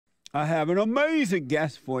I have an amazing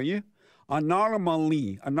guest for you.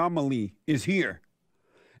 Anomaly is here.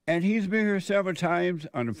 And he's been here several times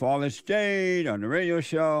on the Fallen State, on the radio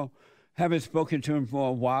show. Haven't spoken to him for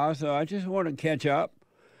a while, so I just want to catch up.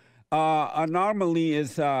 Anomaly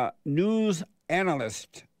is a news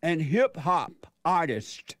analyst and hip hop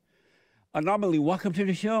artist. Anomaly, welcome to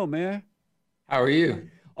the show, man. How are you?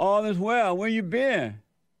 All is well. Where you been?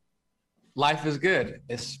 Life is good.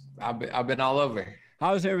 I've been all over.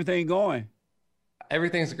 How's everything going?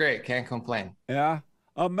 Everything's great. Can't complain. Yeah,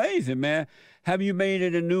 amazing, man. Have you made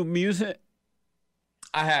any new music?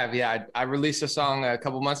 I have, yeah. I released a song a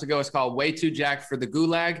couple months ago. It's called Way Too Jacked for the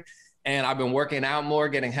Gulag. And I've been working out more,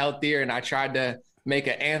 getting healthier. And I tried to make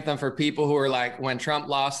an anthem for people who are like, when Trump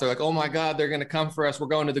lost, they're like, oh my God, they're going to come for us. We're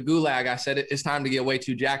going to the Gulag. I said, it's time to get way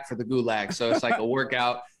too jacked for the Gulag. So it's like a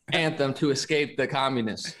workout anthem to escape the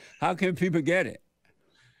communists. How can people get it?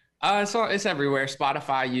 It's everywhere.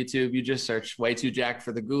 Spotify, YouTube. You just search Way Too Jacked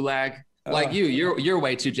for the Gulag. Like you're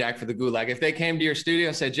way too jacked for the Gulag. If they came to your studio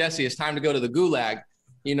and said, Jesse, it's time to go to the Gulag,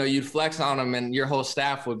 you know, you'd flex on them and your whole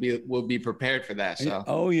staff would be prepared for that. So.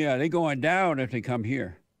 Oh yeah, they're going down if they come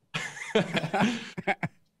here.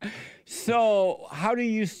 So how do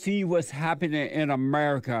you see what's happening in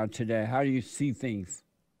America today? How do you see things?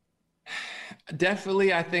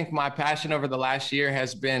 Definitely, I think my passion over the last year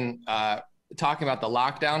has been talking about the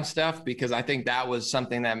lockdown stuff, because I think that was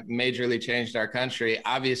something that majorly changed our country.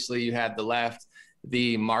 Obviously, you had the left,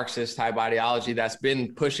 the Marxist type ideology that's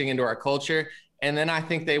been pushing into our culture. And then I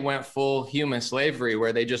think they went full human slavery,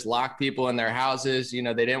 where they just locked people in their houses. You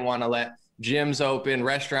know, they didn't want to let gyms open,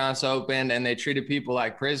 restaurants open, and they treated people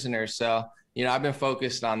like prisoners. So, you know, I've been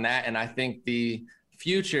focused on that. And I think the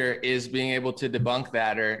future is being able to debunk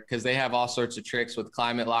that, or because they have all sorts of tricks with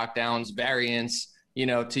climate lockdowns, variants, you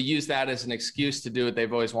know, to use that as an excuse to do what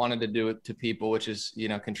they've always wanted to do to people, which is, you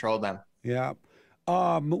know, control them. Yeah.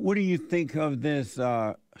 What do you think of this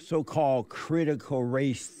so-called critical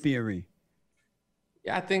race theory?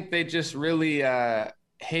 Yeah, I think they just really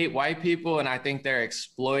hate white people. And I think they're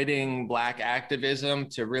exploiting Black activism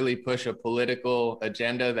to really push a political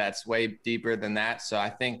agenda that's way deeper than that. So I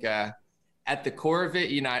think at the core of it,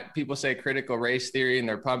 you know, people say critical race theory and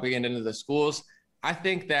they're pumping it into the schools. I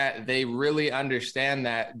think that they really understand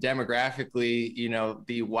that demographically, you know,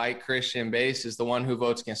 the white Christian base is the one who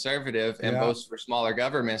votes conservative and votes for smaller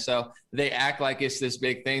government. So they act like it's this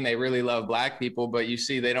big thing. They really love Black people, but you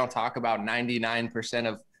see, they don't talk about 99%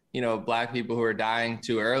 of, you know, Black people who are dying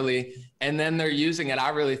too early. And then they're using it, I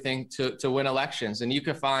really think, to win elections. And you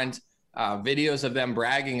can find videos of them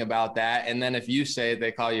bragging about that. And then if you say it,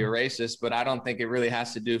 they call you a racist, but I don't think it really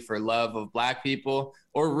has to do for love of Black people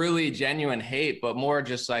or really genuine hate, but more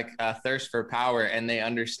just like a thirst for power. And they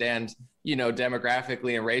understand, you know,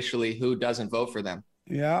 demographically and racially who doesn't vote for them.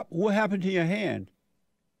 Yeah. What happened to your hand?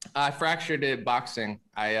 I fractured it boxing.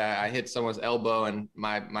 I hit someone's elbow and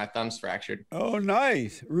my thumb's fractured. Oh,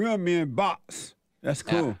 nice. Real men box. That's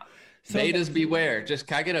cool. Yeah. So betas beware. Just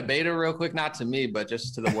can I get a beta real quick? Not to me, but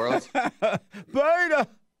just to the world. Beta.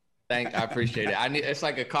 I appreciate it. It's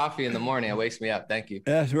like a coffee in the morning. It wakes me up. Thank you.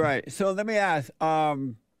 That's right. So let me ask, are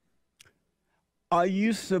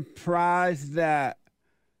you surprised that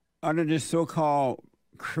under this so-called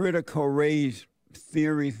critical race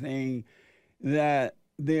theory thing that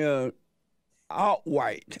they're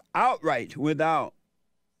outright without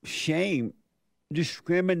shame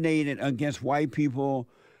discriminated against white people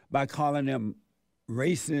by calling them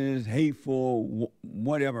racist, hateful,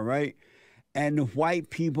 whatever, right? And the white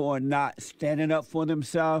people are not standing up for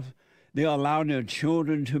themselves. They're allowing their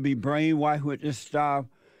children to be brainwashed with this stuff.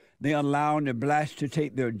 They're allowing the Blacks to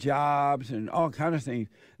take their jobs and all kinds of things.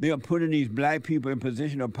 They are putting these Black people in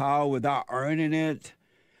position of power without earning it.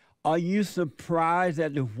 Are you surprised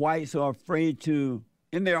that the whites are afraid to,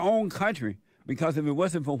 in their own country, because if it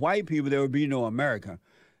wasn't for white people, there would be no America.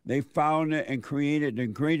 They founded and created the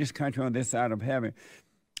greatest country on this side of heaven.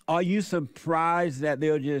 Are you surprised that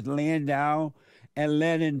they're just laying down and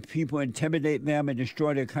letting people intimidate them and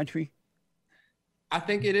destroy their country? I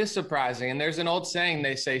think it is surprising. And there's an old saying,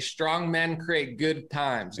 they say, strong men create good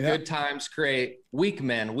times. Yep. Good times create weak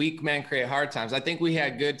men. Weak men create hard times. I think we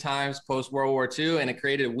had good times post-World War II, and it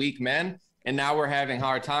created weak men. And now we're having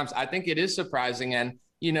hard times. I think it is surprising. And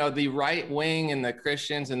you know, the right wing and the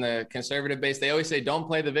Christians and the conservative base, they always say, don't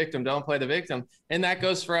play the victim, don't play the victim. And that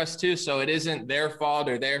goes for us too. So it isn't their fault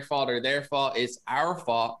or their fault or their fault. It's our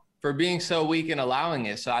fault for being so weak and allowing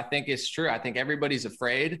it. So I think it's true. I think everybody's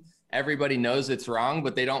afraid. Everybody knows it's wrong,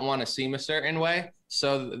 but they don't want to seem a certain way.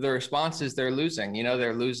 So the response is they're losing, you know,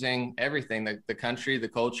 they're losing everything, the country, the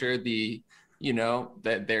culture, the, you know,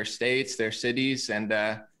 their states, their cities. And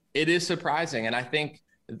It is surprising. And I think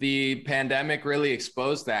the pandemic really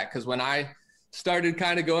exposed that, because when I started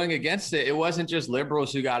kind of going against it, it wasn't just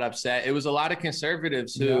liberals who got upset. It was a lot of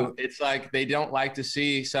conservatives who it's like they don't like to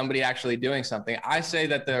see somebody actually doing something. I say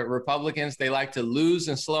that the Republicans, they like to lose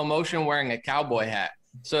in slow motion wearing a cowboy hat.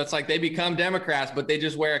 So it's like they become Democrats, but they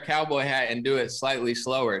just wear a cowboy hat and do it slightly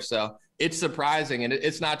slower. So it's surprising. And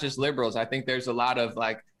it's not just liberals. I think there's a lot of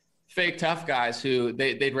like fake tough guys who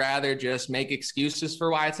they'd rather just make excuses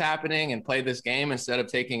for why it's happening and play this game instead of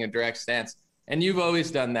taking a direct stance. And you've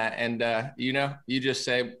always done that. And, you just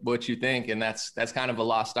say what you think. And that's kind of a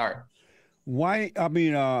lost art. Why? I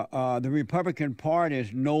mean, the Republican Party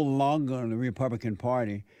is no longer the Republican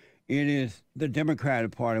Party. It is the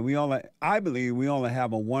Democratic Party. I believe we only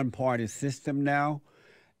have a one-party system now.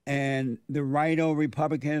 And the right-o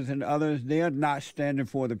Republicans and others, they are not standing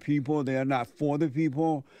for the people. They are not for the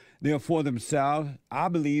people. They're for themselves. I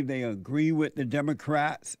believe they agree with the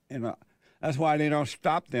Democrats, and that's why they don't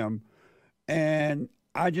stop them. And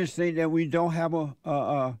I just think that we don't have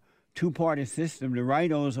a two-party system. The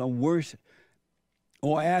right-os are worse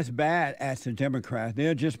or as bad as the Democrats.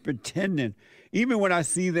 They're just pretending. Even when I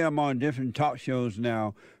see them on different talk shows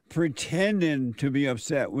now, pretending to be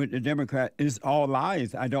upset with the Democrat is all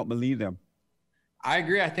lies. I don't believe them. I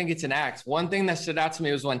agree. I think it's an act. One thing that stood out to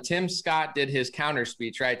me was when Tim Scott did his counter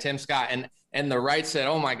speech, right? Tim Scott, and the right said,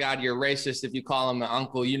 "Oh my God, you're racist if you call him an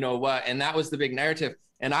uncle, you know what?" And that was the big narrative.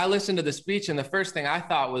 And I listened to the speech, and the first thing I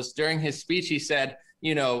thought was during his speech, he said,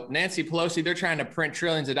 Nancy Pelosi, they're trying to print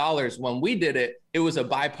trillions of dollars. When we did it, it was a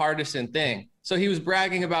bipartisan thing. So he was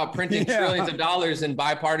bragging about printing trillions of dollars in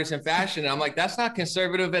bipartisan fashion. And I'm like, that's not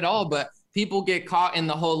conservative at all. But people get caught in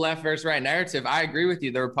the whole left versus right narrative. I agree with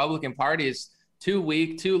you. The Republican Party is too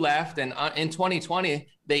weak, too left. And in 2020,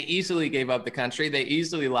 they easily gave up the country. They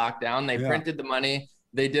easily locked down. They printed the money.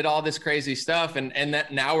 They did all this crazy stuff. And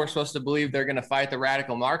that now we're supposed to believe they're going to fight the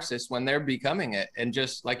radical Marxists when they're becoming it. And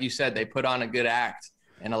just like you said, they put on a good act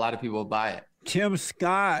and a lot of people buy it. Tim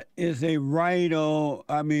Scott is a right-o.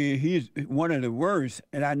 I mean, he's one of the worst.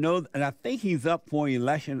 And I think he's up for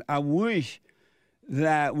election. I wish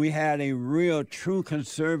that we had a real true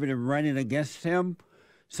conservative running against him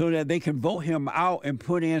so that they can vote him out and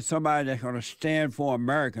put in somebody that's going to stand for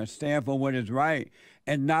America, stand for what is right,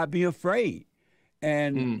 and not be afraid.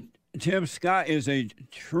 And Tim Scott is a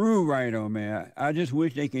true right-o, man. I just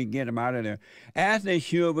wish they could get him out of there. As they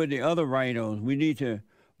should with the other right-os. We need to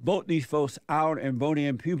vote these folks out and vote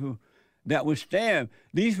in people that would stand.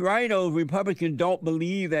 These right-os, Republicans don't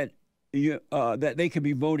believe that that they can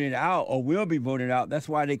be voted out or will be voted out. That's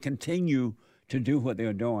why they continue to do what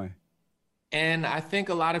they're doing. And I think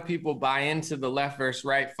a lot of people buy into the left versus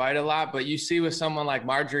right fight a lot, but you see with someone like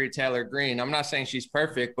Marjorie Taylor Greene, I'm not saying she's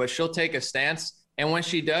perfect, but she'll take a stance. And when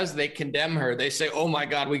she does, they condemn her. They say, "Oh my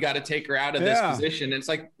God, we got to take her out of this position." And it's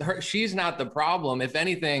like she's not the problem. If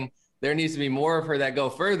anything, there needs to be more of her that go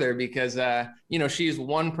further because, she's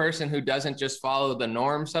one person who doesn't just follow the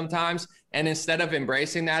norm sometimes. And instead of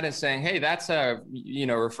embracing that and saying, "Hey, that's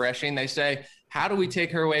refreshing," they say, "How do we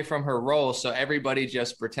take her away from her role so everybody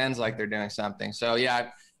just pretends like they're doing something?" So, yeah,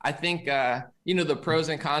 I think, the pros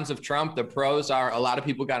and cons of Trump, the pros are a lot of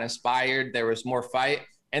people got inspired. There was more fight.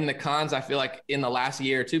 And the cons, I feel like in the last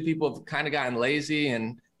year or two, people have kind of gotten lazy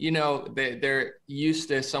and, they're used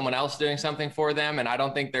to someone else doing something for them. And I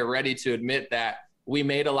don't think they're ready to admit that we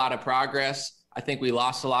made a lot of progress. I think we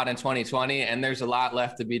lost a lot in 2020, and there's a lot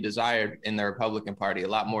left to be desired in the Republican Party, a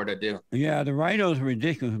lot more to do. Yeah, the right-os are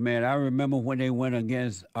ridiculous, man. I remember when they went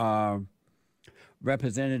against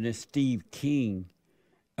Representative Steve King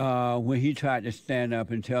when he tried to stand up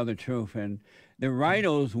and tell the truth. And the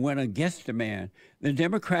right-os went against the man. The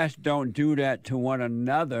Democrats don't do that to one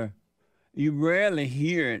another. You rarely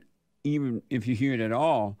hear it, even if you hear it at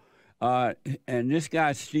all. And this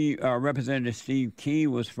guy, Representative Steve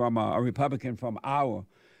King, was from a Republican from Iowa.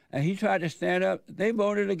 And he tried to stand up. They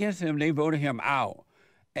voted against him. They voted him out.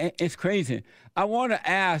 It's crazy. I want to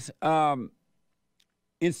ask,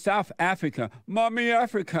 in South Africa, Mommy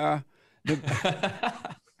Africa.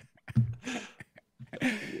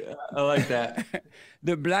 Yeah, I like that.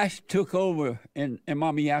 The blacks took over in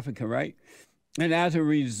Mommy Africa, right? And as a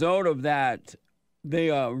result of that, they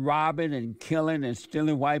are robbing and killing and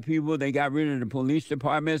stealing white people. They got rid of the police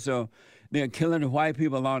department, so they're killing the white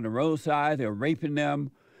people along the roadside. They're raping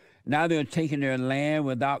them. Now they're taking their land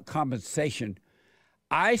without compensation.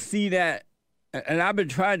 I see that, and I've been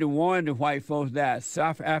trying to warn the white folks that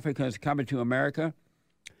South Africa is coming to America.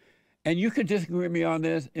 And you can disagree with me on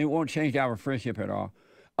this. It won't change our friendship at all.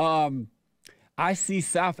 I see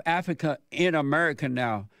South Africa in America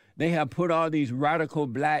now. They have put all these radical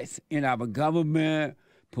blacks in our government,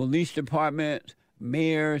 police departments,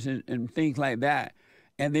 mayors, and things like that.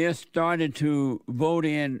 And they're starting to vote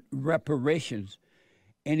in reparations.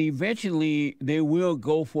 And eventually they will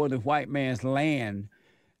go for the white man's land.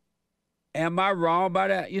 Am I wrong about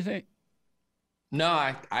that, you think? No,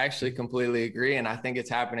 I actually completely agree. And I think it's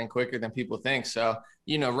happening quicker than people think. So,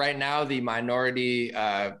 right now the minority,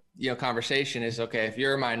 conversation is, okay, if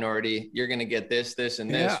you're a minority, you're going to get this, this,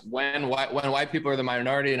 and this. Yeah. When white people are the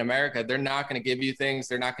minority in America, they're not going to give you things.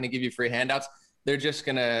 They're not going to give you free handouts. They're just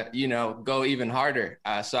going to, go even harder.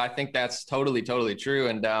 So I think that's totally, totally true.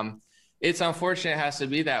 And it's unfortunate it has to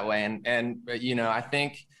be that way. And I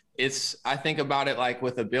think about it like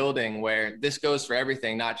with a building where this goes for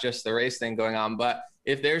everything, not just the race thing going on. But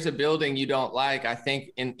if there's a building you don't like, I think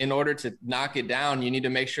in order to knock it down, you need to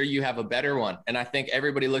make sure you have a better one. And I think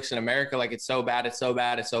everybody looks in America like it's so bad, it's so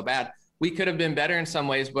bad, it's so bad. We could have been better in some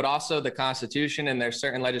ways, but also the Constitution and there's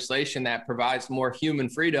certain legislation that provides more human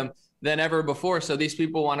freedom than ever before. So these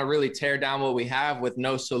people want to really tear down what we have with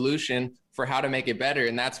no solution for how to make it better.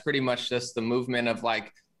 And that's pretty much just the movement of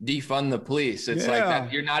like, defund the police. It's like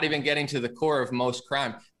that. You're not even getting to the core of most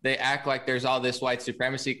crime. They act like there's all this white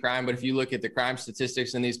supremacy crime, but if you look at the crime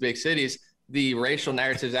statistics in these big cities, the racial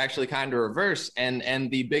narrative is actually kind of reverse, and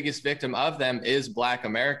the biggest victim of them is Black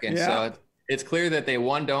Americans. So it's clear that they,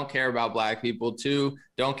 one, don't care about Black people, two,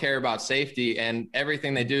 don't care about safety, and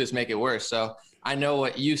everything they do is make it worse. So I know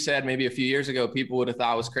what you said maybe a few years ago, people would have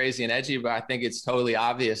thought was crazy and edgy, but I think it's totally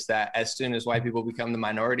obvious that as soon as white people become the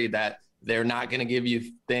minority, that they're not going to give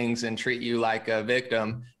you things and treat you like a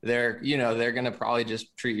victim. They're going to probably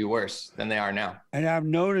just treat you worse than they are now. And I've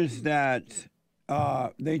noticed that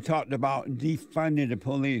they talked about defunding the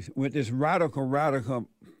police with this radical,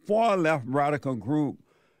 far left radical group,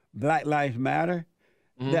 Black Lives Matter,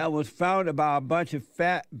 that was founded by a bunch of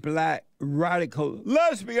fat, black, radical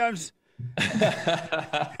lesbians.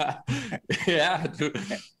 Yeah,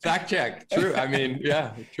 fact check. True. I mean,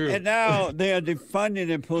 yeah, true. And now they are defunding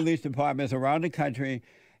the police departments around the country,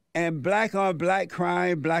 and black on black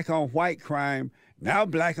crime, black on white crime, now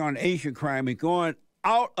black on Asian crime is going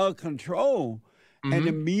out of control. And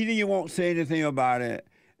the media won't say anything about it.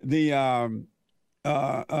 The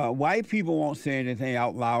white people won't say anything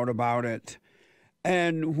out loud about it.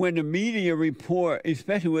 And when the media report,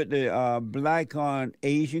 especially with the black on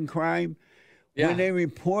Asian crime, when they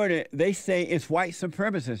report it, they say it's white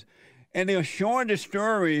supremacists. And they're showing the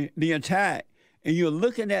story, the attack, and you're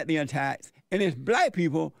looking at the attacks, and it's black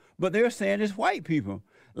people, but they're saying it's white people.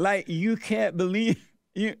 Like, you can't believe,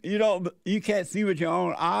 you can't see with your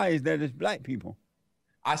own eyes that it's black people.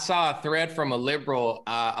 I saw a thread from a liberal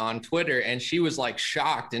on Twitter, and she was like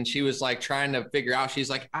shocked, and she was like trying to figure out,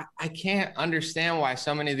 she's like, I can't understand why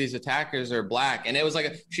so many of these attackers are black. And it was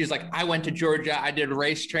like, she's like, I went to Georgia, I did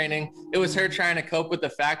race training. It was her trying to cope with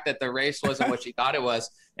the fact that the race wasn't what she thought it was.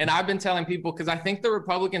 And I've been telling people, because I think the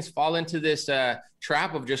Republicans fall into this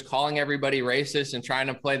trap of just calling everybody racist and trying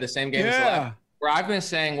to play the same game as the left. Where I've been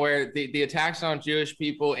saying, where the attacks on Jewish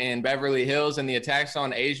people in Beverly Hills and the attacks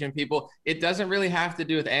on Asian people, it doesn't really have to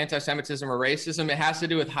do with anti-Semitism or racism. It has to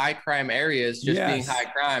do with high crime areas just being high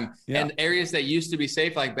crime. And areas that used to be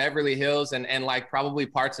safe, like Beverly Hills and like probably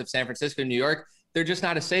parts of San Francisco, New York, they're just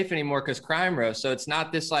not as safe anymore because crime rose. So it's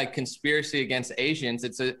not this like conspiracy against Asians.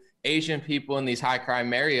 It's Asian people in these high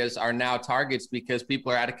crime areas are now targets because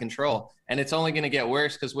people are out of control. And it's only going to get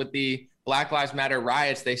worse because with the Black Lives Matter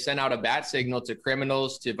riots, they sent out a bat signal to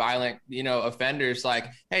criminals, to violent, offenders, like,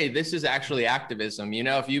 hey, this is actually activism.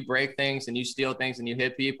 If you break things and you steal things and you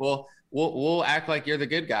hit people, we'll act like you're the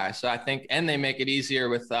good guy. So I think, and they make it easier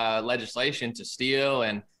with legislation to steal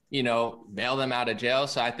and, bail them out of jail.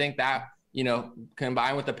 So I think that,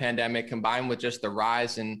 combined with the pandemic, combined with just the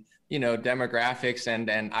rise in, demographics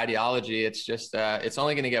and ideology, it's just, it's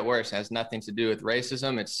only going to get worse. It has nothing to do with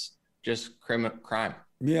racism. It's just crime.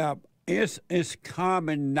 Yeah. It's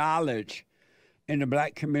common knowledge in the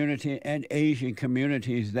black community and Asian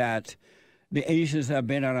communities that the Asians have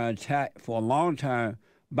been under attack for a long time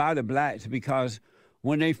by the blacks, because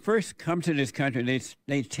when they first come to this country,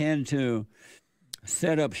 they tend to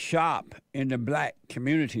set up shop in the black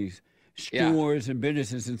communities, stores and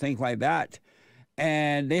businesses and things like that.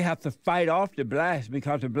 And they have to fight off the blacks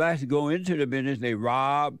because the blacks go into the business, they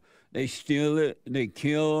rob, they steal it, they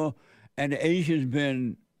kill, and the Asians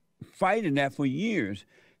been fighting that for years.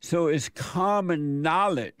 So it's common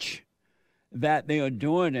knowledge that they are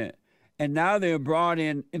doing it. And now they're brought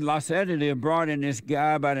in Los Angeles, they brought in this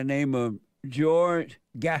guy by the name of George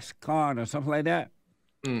Gascon or something like that.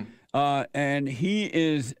 And he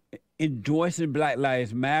is endorsing Black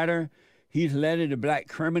Lives Matter. He's letting the black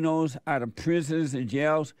criminals out of prisons and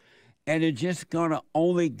jails. and it's just gonna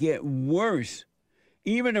only get worse.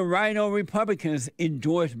 Even the rhino Republicans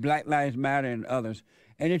endorse Black Lives Matter and others,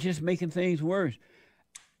 and it's just making things worse.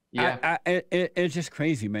 Yeah. It's just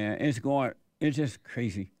crazy, man. It's just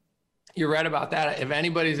crazy. You're right about that. If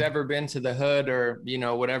anybody's ever been to the hood or,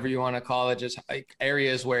 whatever you want to call it, just like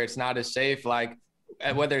areas where it's not as safe, like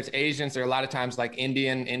whether it's Asians or a lot of times like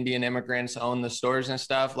Indian immigrants own the stores and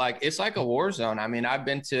stuff, like it's like a war zone. I mean, I've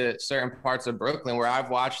been to certain parts of Brooklyn where I've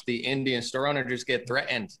watched the Indian store owner just get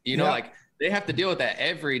threatened, like they have to deal with that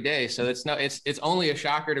every day. So it's only a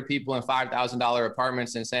shocker to people in $5,000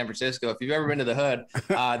 apartments in San Francisco. If you've ever been to the hood,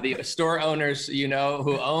 the store owners,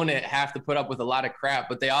 who own it have to put up with a lot of crap,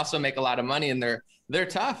 but they also make a lot of money and they're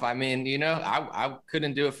tough. I mean, I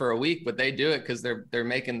couldn't do it for a week, but they do it because they're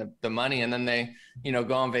making the money, and then they,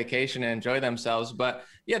 go on vacation and enjoy themselves. But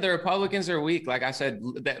yeah, the Republicans are weak. Like I said,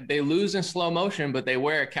 they lose in slow motion, but they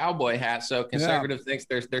wear a cowboy hat. So conservative thinks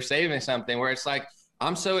they're saving something, where it's like,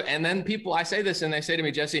 and then I say this and they say to me,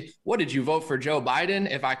 Jesse, what, did you vote for Joe Biden?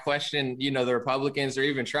 If I question, the Republicans or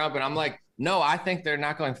even Trump, and I'm like, no, I think they're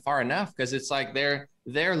not going far enough, because it's like they're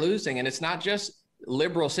losing. And it's not just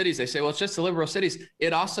liberal cities. They say, well, it's just the liberal cities.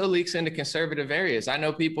 It also leaks into conservative areas. I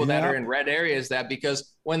know people that are in red areas that,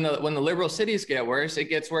 because when the liberal cities get worse, it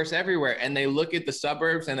gets worse everywhere. And they look at the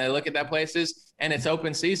suburbs and they look at that places and it's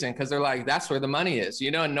open season, because they're like, that's where the money is,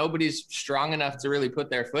 and nobody's strong enough to really put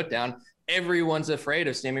their foot down. Everyone's afraid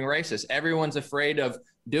of seeming racist. Everyone's afraid of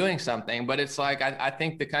doing something. But it's like, I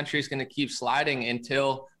think the country is going to keep sliding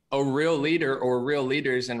until a real leader or real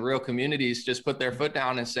leaders and real communities just put their foot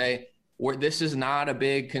down and say, this is not a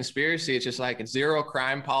big conspiracy. It's just like zero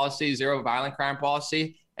crime policy, zero violent crime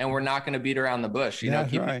policy, and we're not going to beat around the bush, keep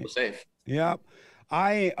people safe. Yep.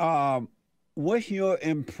 What's your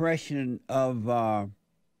impression of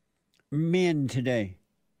men today?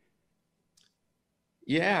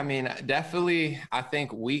 Yeah, I mean, definitely, I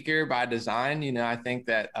think weaker by design. I think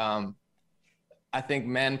that I think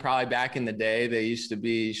men probably back in the day, they used to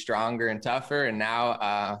be stronger and tougher. And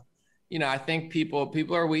now, I think people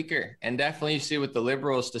are weaker. And definitely you see with the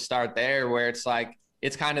liberals, to start there, where it's like,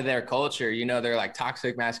 it's kind of their culture. They're like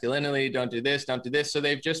toxic masculinity, don't do this, don't do this. So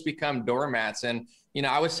they've just become doormats. And,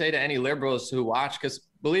 I would say to any liberals who watch, because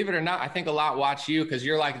believe it or not, I think a lot watch you because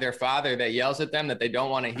you're like their father that yells at them that they don't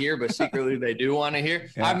want to hear, but secretly they do want to hear.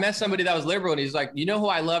 Yeah. I've met somebody that was liberal and he's like, who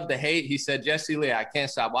I love to hate? He said, Jesse Lee, I can't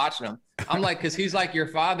stop watching him. I'm like, because he's like your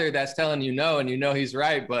father that's telling you no, and he's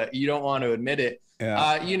right, but you don't want to admit it.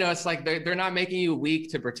 Yeah. It's like they're not making you weak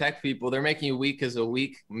to protect people. They're making you weak because a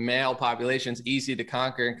weak male population is easy to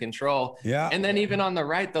conquer and control. Yeah. And then even on the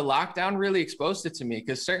right, the lockdown really exposed it to me,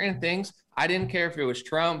 because certain things, I didn't care if it was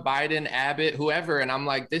Trump, Biden, Abbott, whoever. And I'm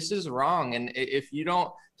like, this is wrong. And if you don't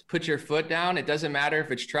put your foot down, it doesn't matter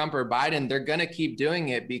if it's Trump or Biden, they're going to keep doing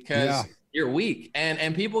it because you're weak.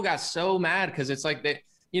 And people got so mad because it's like that,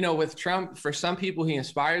 with Trump, for some people, he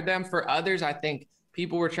inspired them. For others, I think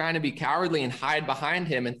people were trying to be cowardly and hide behind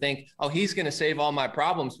him and think, oh, he's going to save all my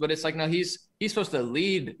problems. But it's like, no, he's supposed to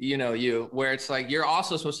lead, you, where it's like, you're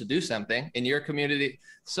also supposed to do something in your community.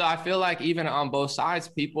 So I feel like even on both sides,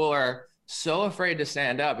 people are so afraid to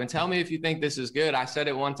stand up. And tell me if you think this is good. I said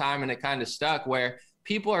it one time and it kind of stuck, where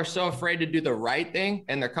people are so afraid to do the right thing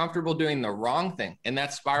and they're comfortable doing the wrong thing. And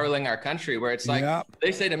that's spiraling our country, where it's like,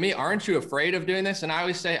 they say to me, aren't you afraid of doing this? And I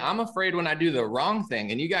always say, I'm afraid when I do the wrong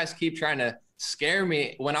thing. And you guys keep trying to scare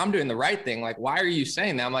me when I'm doing the right thing. Like, why are you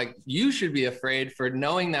saying that? I'm like, you should be afraid for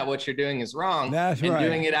knowing that what you're doing is wrong and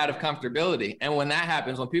doing it out of comfortability. And when that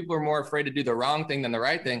happens, when people are more afraid to do the wrong thing than the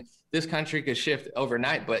right thing, this country could shift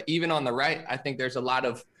overnight. But even on the right, I think there's a lot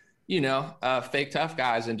of, fake tough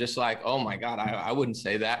guys and just like, oh my God, I wouldn't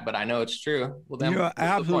say that, but I know it's true. Well, then you're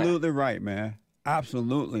absolutely right, man.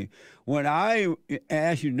 Absolutely.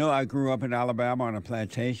 As you know, I grew up in Alabama on a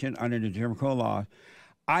plantation under the Jim Crow laws.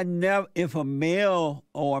 If a male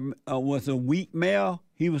was a weak male,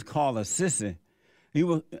 he was called a sissy.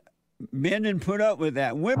 Men didn't put up with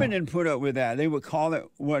that. Women didn't put up with that. They would call it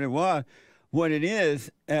what it was. What it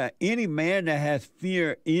is, any man that has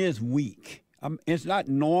fear is weak. It's not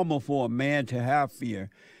normal for a man to have fear.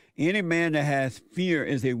 Any man that has fear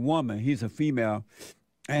is a woman. He's a female,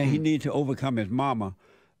 and he needs to overcome his mama.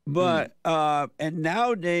 But and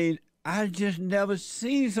nowadays, I just never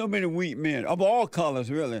seen so many weak men of all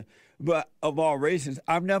colors, really, but of all races.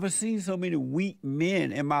 I've never seen so many weak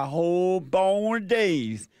men in my whole born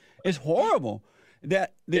days. It's horrible.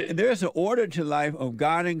 That there's an order to life of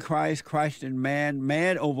God in Christ, Christ in man,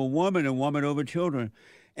 man over woman, and woman over children.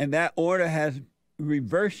 And that order has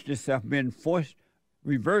reversed itself, been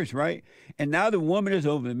reversed, right? And now the woman is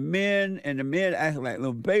over the men, and the men act like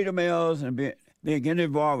little beta males. They're getting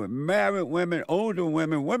involved with married women, older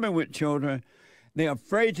women, women with children. They're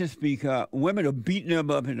afraid to speak up. Women are beating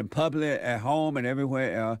them up in the public, at home, and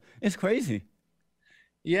everywhere else. It's crazy.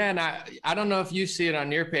 Yeah, and I don't know if you see it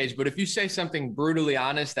on your page, but if you say something brutally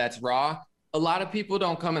honest that's raw, a lot of people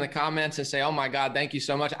don't come in the comments and say, oh my God, thank you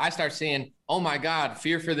so much. I start seeing, oh my God,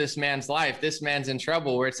 fear for this man's life. This man's in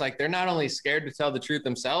trouble, where it's like they're not only scared to tell the truth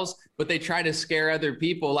themselves, but they try to scare other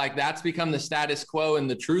people. Like that's become the status quo in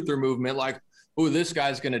the truther movement. Like, oh, this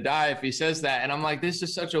guy's going to die if he says that. And I'm like, this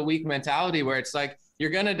is such a weak mentality where it's like, you're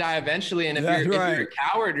going to die eventually. And if you're a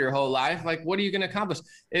coward your whole life, like, what are you going to accomplish?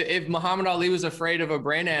 If Muhammad Ali was afraid of a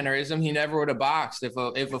brain aneurysm, he never would have boxed. If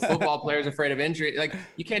a football player is afraid of injury, like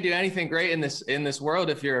you can't do anything great in this world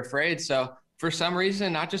if you're afraid. So for some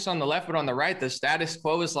reason, not just on the left, but on the right, the status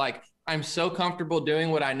quo is like, I'm so comfortable doing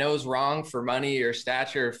what I know is wrong for money or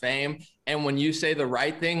stature or fame. And when you say the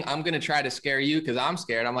right thing, I'm going to try to scare you because I'm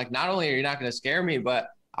scared. I'm like, not only are you not going to scare me, but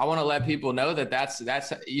I want to let people know that that's,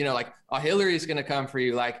 you know, like, oh, Hillary's going to come for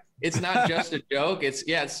you. Like, it's not just a joke.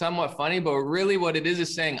 It's somewhat funny, but really what it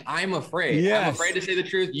is saying, I'm afraid. Yes. I'm afraid to say the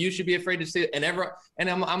truth. You should be afraid to say it. And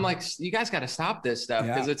I'm like, you guys got to stop this stuff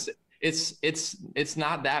because it's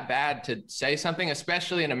not that bad to say something,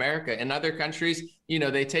 especially in America. In other countries, you know,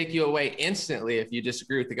 they take you away instantly if you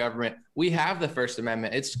disagree with the government. We have the First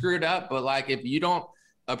Amendment. It's screwed up, but like if you don't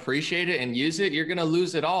appreciate it and use it, you're going to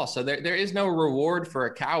lose it all. So there is no reward for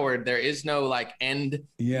a coward. There is no like end,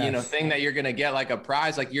 you know, thing that you're going to get like a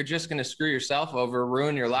prize. Like you're just going to screw yourself over,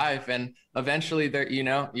 ruin your life. And eventually there, you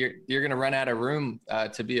know, you're going to run out of room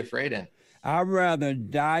to be afraid in. I'd rather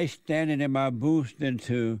die standing in my booth than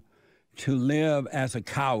to live as a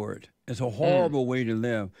coward. It's a horrible way to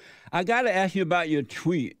live. I got to ask you about your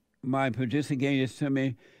tweet. My producer gave this to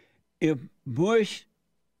me. If Bush,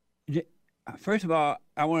 first of all,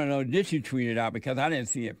 I want to know, did you tweet it out? Because I didn't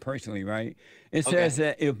see it personally, right? It says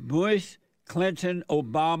that if Bush, Clinton,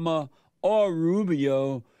 Obama, or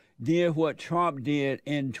Rubio did what Trump did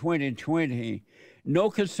in 2020, no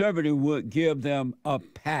conservative would give them a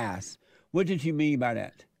pass. What did you mean by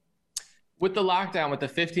that? With the lockdown, with the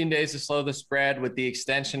 15 days to slow the spread, with the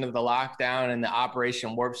extension of the lockdown and the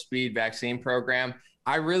Operation Warp Speed vaccine program,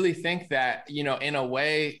 I really think that, you know, in a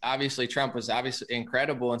way, obviously Trump was obviously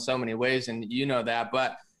incredible in so many ways, and you know that,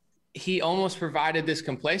 but he almost provided this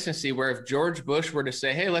complacency where if George Bush were to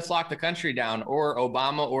say, hey, let's lock the country down, or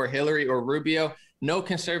Obama or Hillary or Rubio, no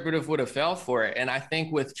conservative would have fell for it. And I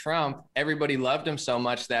think with Trump, everybody loved him so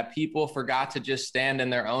much that people forgot to just stand in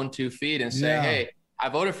their own 2 feet and say, hey, I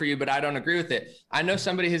voted for you, but I don't agree with it. I know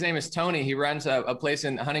somebody, his name is Tony. He runs a place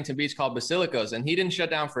in Huntington Beach called Basilicos, and he didn't shut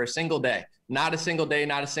down for a single day. Not a single day,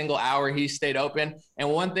 not a single hour. He stayed open. And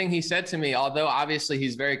one thing he said to me, although obviously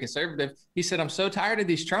he's very conservative, he said, I'm so tired of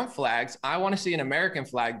these Trump flags. I want to see an American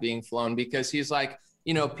flag being flown, because he's like,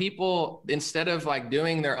 you know, people, instead of like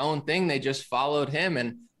doing their own thing, they just followed him.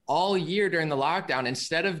 And all year during the lockdown,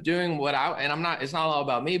 instead of doing it's not all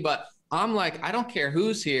about me, but I'm like, I don't care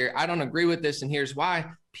who's here. I don't agree with this. And here's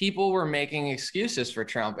why. People were making excuses for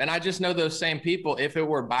Trump. And I just know those same people, if it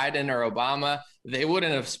were Biden or Obama, they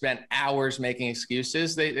wouldn't have spent hours making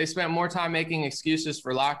excuses. They spent more time making excuses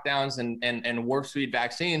for lockdowns and warp speed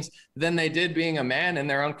vaccines than they did being a man in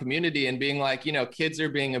their own community and being like, you know, kids are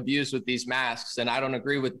being abused with these masks. And I don't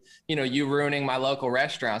agree with, you know, you ruining my local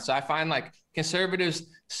restaurant. So I find like conservatives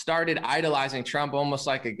started idolizing Trump almost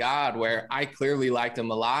like a god, where I clearly liked him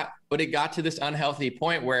a lot, but it got to this unhealthy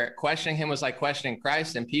point where questioning him was like questioning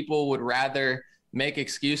Christ, and people would rather make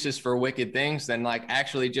excuses for wicked things than like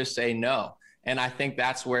actually just say no. And I think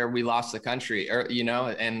that's where we lost the country, or, you know,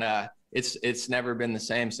 and it's never been the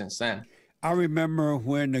same since then. I remember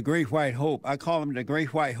when the Great White Hope, I call him the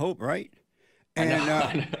Great White Hope, right? And I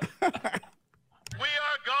know. We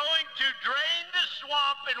are going to drain the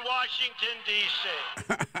swamp in Washington, D.C.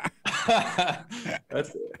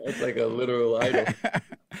 That's like a literal idol.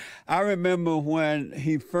 I remember when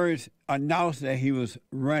he first announced that he was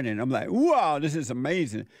running. I'm like, wow, this is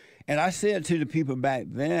amazing. And I said to the people back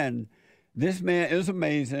then, this man is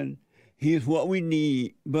amazing. He's what we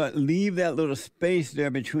need, but leave that little space there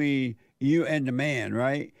between you and the man,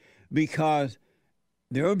 right? Because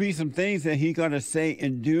there will be some things that he's going to say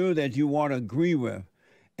and do that you won't agree with.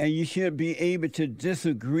 And you should be able to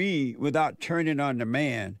disagree without turning on the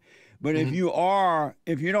man. But if you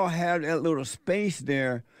don't have that little space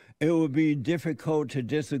there, it would be difficult to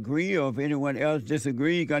disagree. Or if anyone else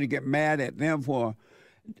disagrees, you're going to get mad at them for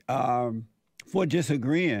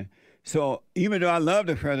disagreeing. So even though I love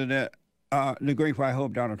the president, the Great White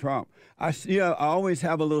Hope, Donald Trump, I always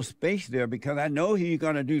have a little space there because I know he's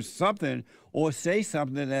going to do something or say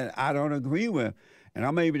something that I don't agree with. and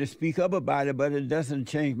I'm able to speak up about it, but it doesn't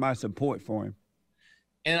change my support for him.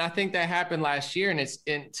 And I think that happened last year.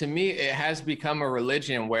 And to me, it has become a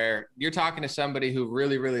religion where you're talking to somebody who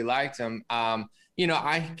really, really liked him.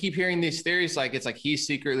 I keep hearing these theories like it's like he's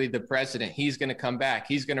secretly the president. He's going to come back.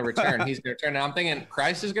 He's going to return. He's going to return. And I'm thinking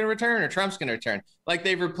Christ is going to return or Trump's going to return. Like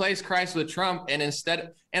they've replaced Christ with Trump.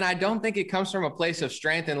 And I don't think it comes from a place of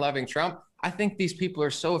strength and loving Trump. I think these people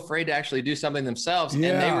are so afraid to actually do something themselves. Yeah.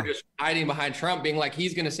 And they were just hiding behind Trump being like,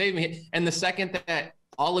 he's going to save me. And the second that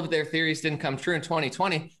all of their theories didn't come true in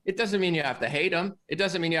 2020, it doesn't mean you have to hate them. It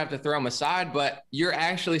doesn't mean you have to throw them aside, but you're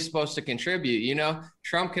actually supposed to contribute.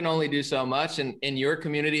 Trump can only do so much. And in your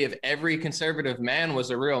community, if every conservative man was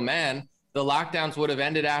a real man, the lockdowns would have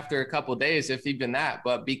ended after a couple of days if even that.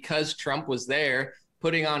 But because Trump was there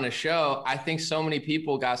putting on a show, I think so many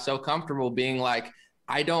people got so comfortable being like,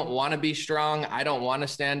 I don't want to be strong. I don't want to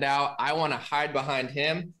stand out. I want to hide behind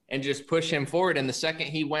him and just push him forward. And the second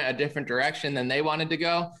he went a different direction than they wanted to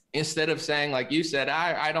go, instead of saying, like you said,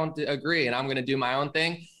 I don't agree and I'm going to do my own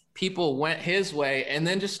thing, people went his way and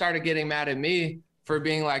then just started getting mad at me for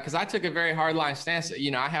being like, because I took a very hard line stance.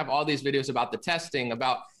 I have all these videos about the testing,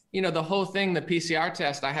 about, the whole thing, the PCR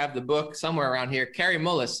test. I have the book somewhere around here. Kary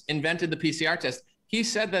Mullis invented the PCR test. He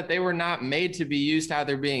said that they were not made to be used how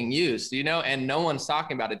they're being used, and no one's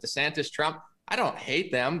talking about it. DeSantis, Trump, I don't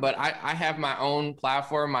hate them, but I have my own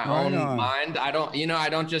platform, my own mind. I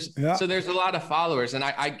don't just, so there's a lot of followers and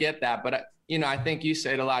I get that. But, I think you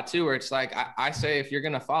say it a lot too, where it's like, I say, if you're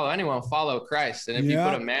going to follow anyone, follow Christ. And if you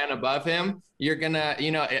put a man above him, you're going to,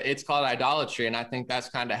 it's called idolatry. And I think that's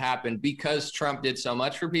kind of happened because Trump did so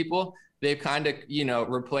much for people. They've kind of,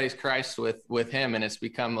 replaced Christ with him, and it's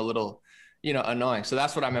become a little, annoying. So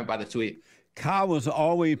that's what I meant by the tweet. Kyle was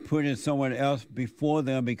always putting someone else before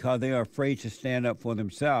them because they are afraid to stand up for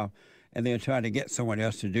themselves, and they're trying to get someone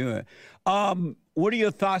else to do it. What are your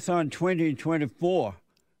thoughts on 2024?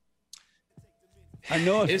 I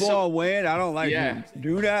know it's far away, and I don't like to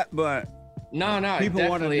do that, but no, people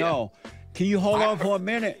want to know. Can you hold on for a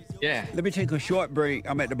minute? Yeah. Let me take a short break.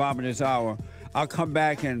 I'm at the bottom of this hour. I'll come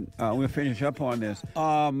back and we'll finish up on this.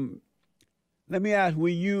 Let me ask,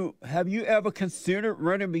 have you ever considered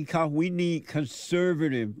running, because we need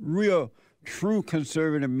conservative, real, true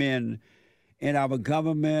conservative men in our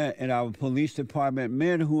government, in our police department,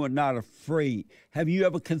 men who are not afraid. Have you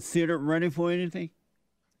ever considered running for anything?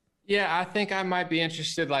 Yeah, I think I might be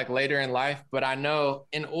interested like later in life, but I know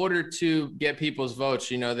in order to get people's votes,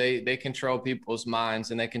 they control people's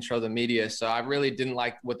minds and they control the media. So I really didn't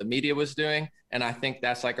like what the media was doing. And I think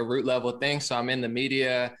that's like a root level thing. So I'm in the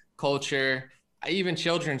media, culture, even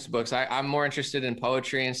children's books. I'm more interested in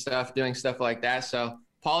poetry and stuff, doing stuff like that. So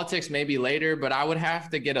politics maybe later, but I would have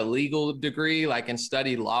to get a legal degree, like, and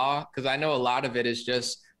study law, because I know a lot of it is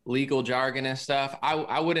just legal jargon and stuff.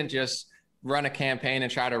 I wouldn't just run a campaign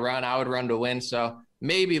and try to run. I would run to win. So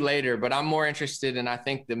maybe later, but I'm more interested in, I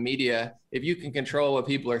think, the media. If you can control what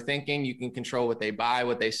people are thinking, you can control what they buy,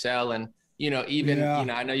 what they sell. And,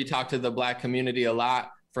 I know you talk to the Black community a lot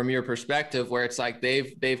from your perspective, where it's like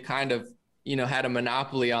they've kind of, had a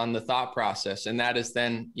monopoly on the thought process, and that has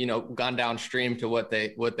then, gone downstream to what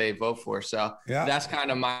they vote for. So that's kind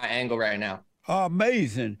of my angle right now.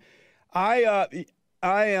 Amazing.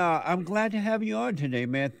 I'm glad to have you on today,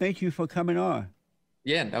 man. Thank you for coming on.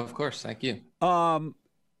 Yeah, of course. Thank you.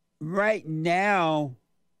 Right now,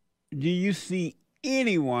 do you see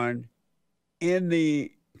anyone in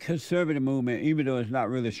the conservative movement, even though it's not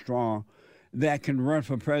really strong, that can run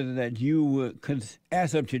for president that you would,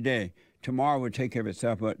 as of today, tomorrow will take care of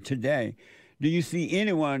itself, but today, do you see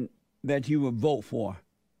anyone that you would vote for?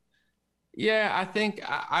 Yeah, I think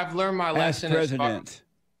I've learned my lesson. As president.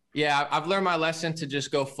 I've learned my lesson to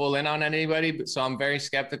just go full in on anybody. So I'm very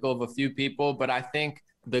skeptical of a few people, but I think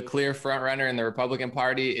the clear front runner in the Republican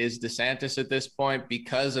Party is DeSantis at this point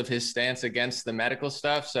because of his stance against the medical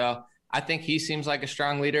stuff. So I think he seems like a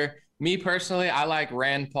strong leader. Me personally, I like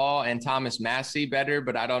Rand Paul and Thomas Massie better,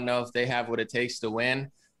 but I don't know if they have what it takes to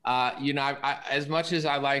win. As much as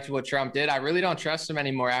I liked what Trump did, I really don't trust him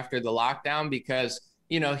anymore after the lockdown because,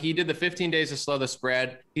 he did the 15 days to slow the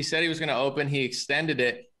spread. He said he was going to open, he extended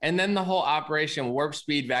it. And then the whole Operation Warp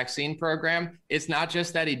Speed vaccine program, it's not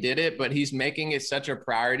just that he did it, but he's making it such a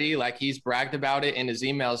priority. Like he's bragged about it in his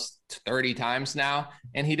emails 30 times now.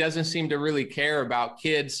 And he doesn't seem to really care about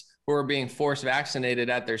kids who are being forced vaccinated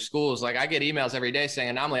at their schools. Like I get emails every day saying,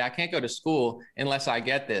 Anomaly, I can't go to school unless I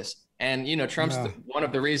get this. And, Trump's one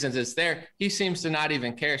of the reasons it's there. He seems to not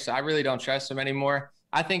even care. So I really don't trust him anymore.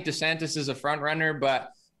 I think DeSantis is a front runner, but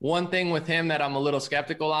one thing with him that I'm a little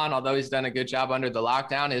skeptical on, although he's done a good job under the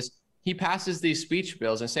lockdown, is he passes these speech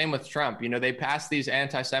bills, and same with Trump. You know, they pass these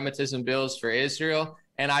anti-Semitism bills for Israel,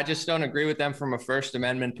 and I just don't agree with them from a First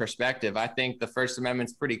Amendment perspective. I think the First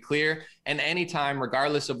Amendment's pretty clear, and anytime,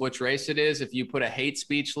 regardless of which race it is, if you put a hate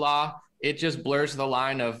speech law, it just blurs the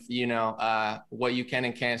line of, you know, what you can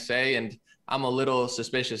and can't say, and I'm a little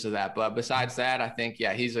suspicious of that. But besides that, I think,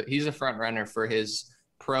 yeah, he's a front runner for his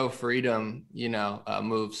pro-freedom, you know,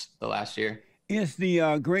 moves the last year. Is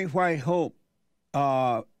the Great White Hope,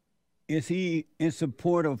 is he in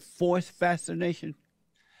support of forced vaccination?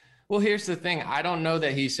 Well, here's the thing. I don't know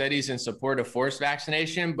that he said he's in support of forced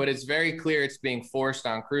vaccination, but it's very clear it's being forced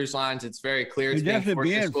on cruise lines. It's very clear it's being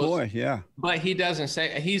forced, yeah. But he doesn't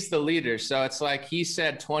say, he's the leader. So it's like he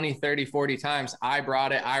said 20, 30, 40 times, I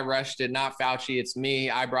brought it, I rushed it, not Fauci, it's me.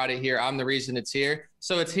 I brought it here. I'm the reason it's here.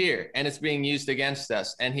 So it's here and it's being used against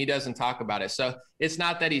us. And he doesn't talk about it. So it's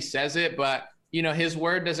not that he says it, but you know, his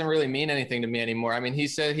word doesn't really mean anything to me anymore. I mean, he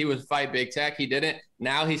said he would fight big tech. He didn't.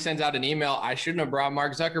 Now he sends out an email. I shouldn't have brought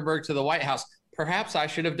Mark Zuckerberg to the White House. Perhaps I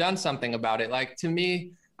should have done something about it. Like, to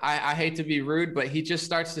me, I hate to be rude, but he just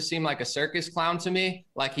starts to seem like a circus clown to me.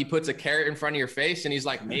 Like he puts a carrot in front of your face and he's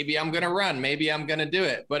like, maybe I'm going to run. Maybe I'm going to do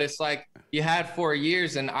it. But it's like you had 4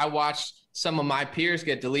 years and I watched some of my peers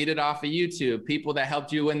get deleted off of YouTube, people that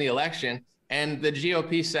helped you win the election. And the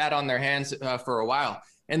GOP sat on their hands for a while.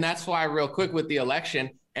 And that's why, real quick, with the election,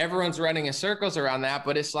 everyone's running in circles around that.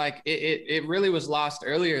 But it's like it really was lost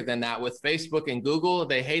earlier than that with Facebook and Google.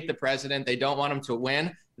 They hate the president. They don't want him to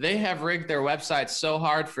win. They have rigged their websites so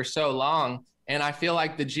hard for so long. And I feel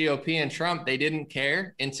like the GOP and Trump, they didn't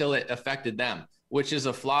care until it affected them, which is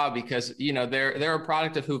a flaw because, you know, they're a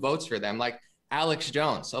product of who votes for them. Like Alex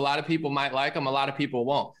Jones, a lot of people might like him. A lot of people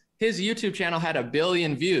won't. His YouTube channel had 1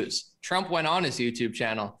 billion views. Trump went on his YouTube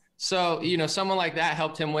channel. So, you know, someone like that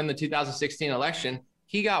helped him win the 2016 election.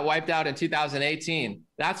 He got wiped out in 2018.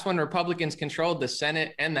 That's when Republicans controlled the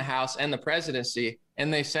Senate and the House and the presidency,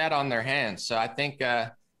 and they sat on their hands. So I think,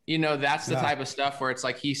 you know, that's the type of stuff where it's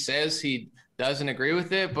like he says he doesn't agree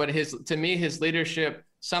with it, but to me, his leadership,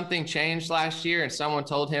 something changed last year, and someone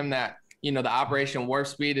told him that, you know, the Operation Warp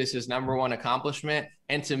Speed is his #1 accomplishment.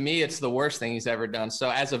 And to me, it's the worst thing he's ever done.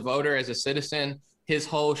 So as a voter, as a citizen, his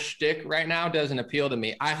whole shtick right now doesn't appeal to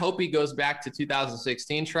me. I hope he goes back to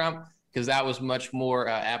 2016 Trump because that was much more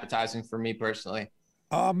appetizing for me personally.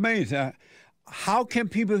 Amazing. How can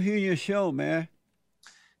people hear your show, man?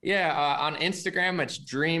 Yeah, on Instagram, it's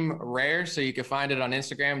Dream Rare. So you can find it on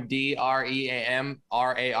Instagram, DREAMRARE,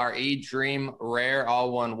 Dream Rare,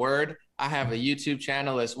 all one word. I have a YouTube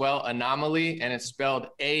channel as well, Anomaly, and it's spelled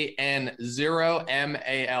AN0MALY.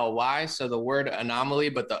 So the word anomaly,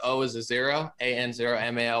 but the O is a 0,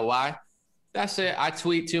 AN0MALY. That's it. I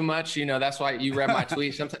tweet too much. You know, that's why you read my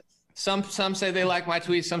tweet. Some say they like my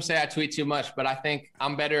tweets. Some say I tweet too much, but I think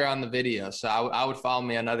I'm better on the video. So I would follow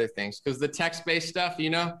me on other things because the text-based stuff,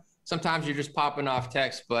 you know, sometimes you're just popping off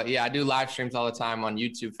text. But yeah, I do live streams all the time on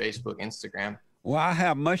YouTube, Facebook, Instagram. Well, I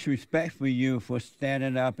have much respect for you for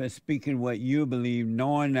standing up and speaking what you believe,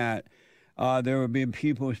 knowing that there will be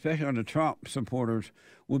people, especially on the Trump supporters,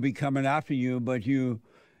 will be coming after you, but you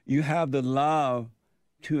have the love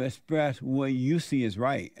to express what you see is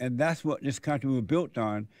right. And that's what this country was built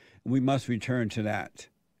on. We must return to that.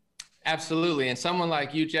 Absolutely. And someone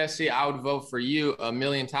like you, Jesse, I would vote for you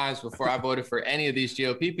 1,000,000 times before I voted for any of these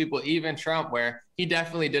GOP people, even Trump, where he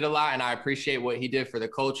definitely did a lot. And I appreciate what he did for the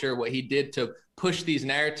culture, what he did to push these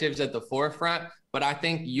narratives at the forefront. But I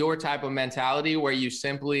think your type of mentality where you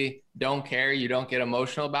simply don't care, you don't get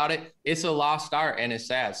emotional about it, it's a lost art and it's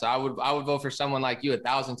sad. So I would vote for someone like you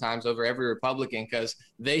 1,000 times over every Republican because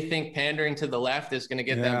they think pandering to the left is going to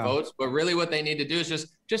get them votes. But really what they need to do is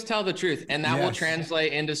just tell the truth. And that will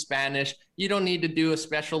translate into Spanish. You don't need to do a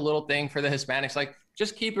special little thing for the Hispanics. Like,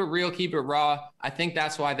 just keep it real, keep it raw. I think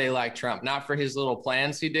that's why they like Trump, not for his little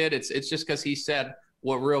plans he did. It's just because he said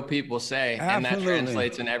what real people say, and that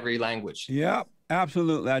translates in every language. Yep,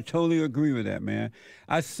 absolutely. I totally agree with that, man.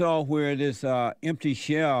 I saw where this empty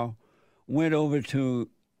shell went over to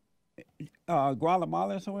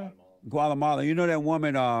Guatemala somewhere? Guatemala. You know that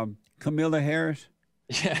woman, Camilla Harris?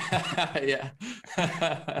 Yeah.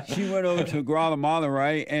 She went over to Guatemala,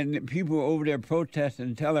 right? And people were over there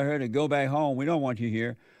protesting, telling her to go back home. We don't want you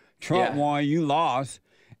here. Trump won, you lost.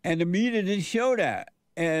 And the media didn't show that.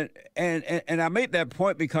 And I make that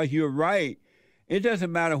point because you're right. It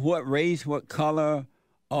doesn't matter what race, what color,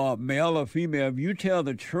 male or female. If you tell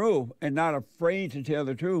the truth and not afraid to tell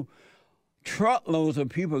the truth, truckloads of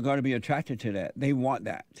people are going to be attracted to that. They want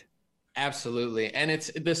that. Absolutely. And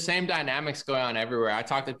it's the same dynamics going on everywhere. I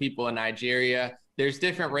talk to people in Nigeria. there's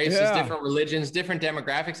different races, Yeah. different religions, different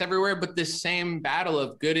demographics everywhere, but this same battle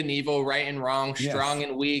of good and evil, right and wrong, Yes. strong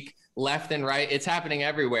and weak, left and right, it's happening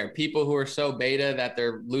everywhere. People who are so beta that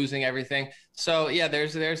they're losing everything. So yeah,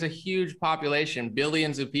 there's a huge population,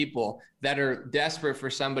 billions of people that are desperate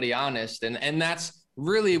for somebody honest. And that's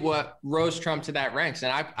really what rose Trump to that ranks.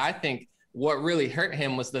 And I think what really hurt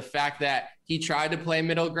him was the fact that he tried to play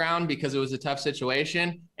middle ground because it was a tough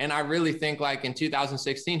situation. And I really think like in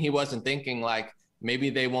 2016, he wasn't thinking like,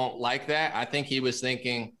 maybe they won't like that. I think he was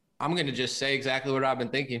thinking, I'm going to just say exactly what I've been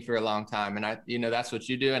thinking for a long time. And that's what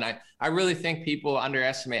you do. And I really think people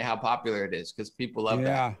underestimate how popular it is because people love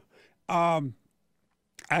that. Yeah.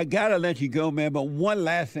 I got to let you go, man. But one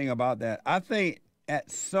last thing about that. I think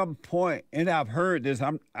at some point, and I've heard this,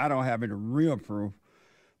 I don't have any real proof,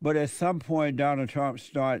 but at some point, Donald Trump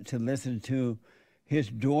started to listen to his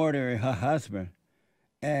daughter and her husband.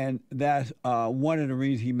 And that's one of the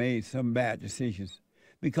reasons he made some bad decisions.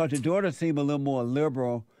 Because the daughter seemed a little more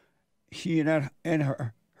liberal. She and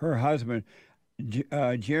her husband,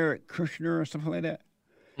 Jared Kushner or something like that.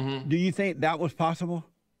 Mm-hmm. Do you think that was possible?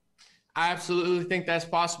 I absolutely think that's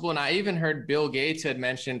possible. And I even heard Bill Gates had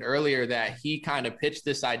mentioned earlier that he kind of pitched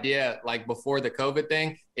this idea like before the COVID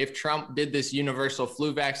thing. If Trump did this universal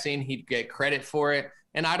flu vaccine, he'd get credit for it.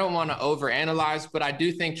 And I don't want to overanalyze, but I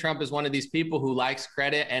do think Trump is one of these people who likes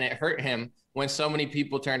credit, and it hurt him when so many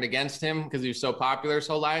people turned against him because he was so popular his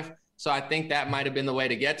whole life. So I think that might have been the way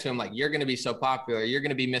to get to him. Like, you're going to be so popular. You're going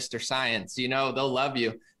to be Mr. Science. They'll love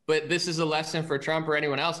you. But this is a lesson for Trump or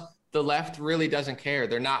anyone else. The left really doesn't care.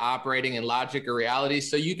 They're not operating in logic or reality.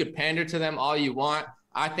 So you could pander to them all you want.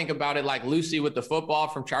 I think about it like Lucy with the football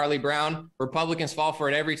from Charlie Brown. Republicans fall for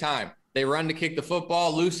it every time. They run to kick the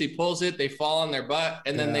football. Lucy pulls it. They fall on their butt,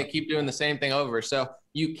 and then they keep doing the same thing over. So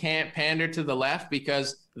you can't pander to the left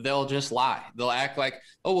because they'll just lie. They'll act like,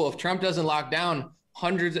 oh, well, if Trump doesn't lock down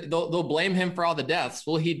hundreds, they'll blame him for all the deaths.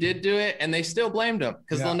 Well, he did do it, and they still blamed him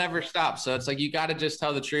because they'll never stop. So it's like you got to just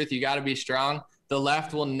tell the truth. You got to be strong. The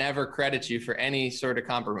left will never credit you for any sort of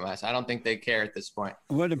compromise. I don't think they care at this point.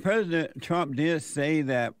 Well, the President Trump did say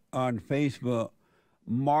that on Facebook,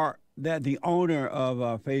 that the owner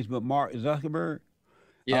of Facebook, Mark Zuckerberg,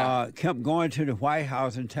 kept going to the White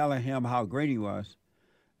House and telling him how great he was.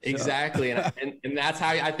 Exactly. And that's how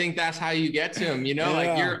I think that's how you get to him,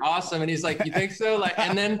 like you're awesome. And he's like, you think so? Like,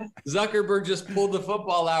 and then Zuckerberg just pulled the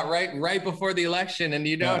football out right before the election.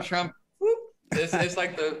 And Trump, whoop, it's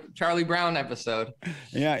like the Charlie Brown episode.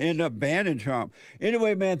 Yeah, ended up banning Trump.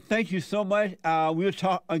 Anyway, man, thank you so much. We'll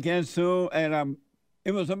talk again soon. And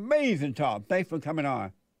it was amazing talk. Thanks for coming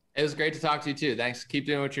on. It was great to talk to you too. Thanks. Keep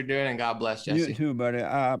doing what you're doing, and God bless, Jesse. You too, buddy.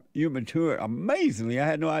 You matured amazingly. I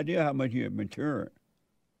had no idea how much you had matured.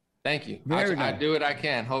 Thank you. I do what I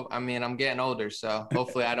can. I'm getting older, so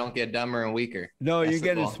hopefully I don't get dumber and weaker. No, you're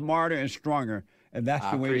getting smarter and stronger, and that's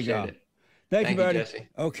the way to go. It. Thank you, buddy. Jesse.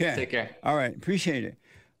 Okay. Take care. All right. Appreciate it.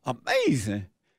 Amazing.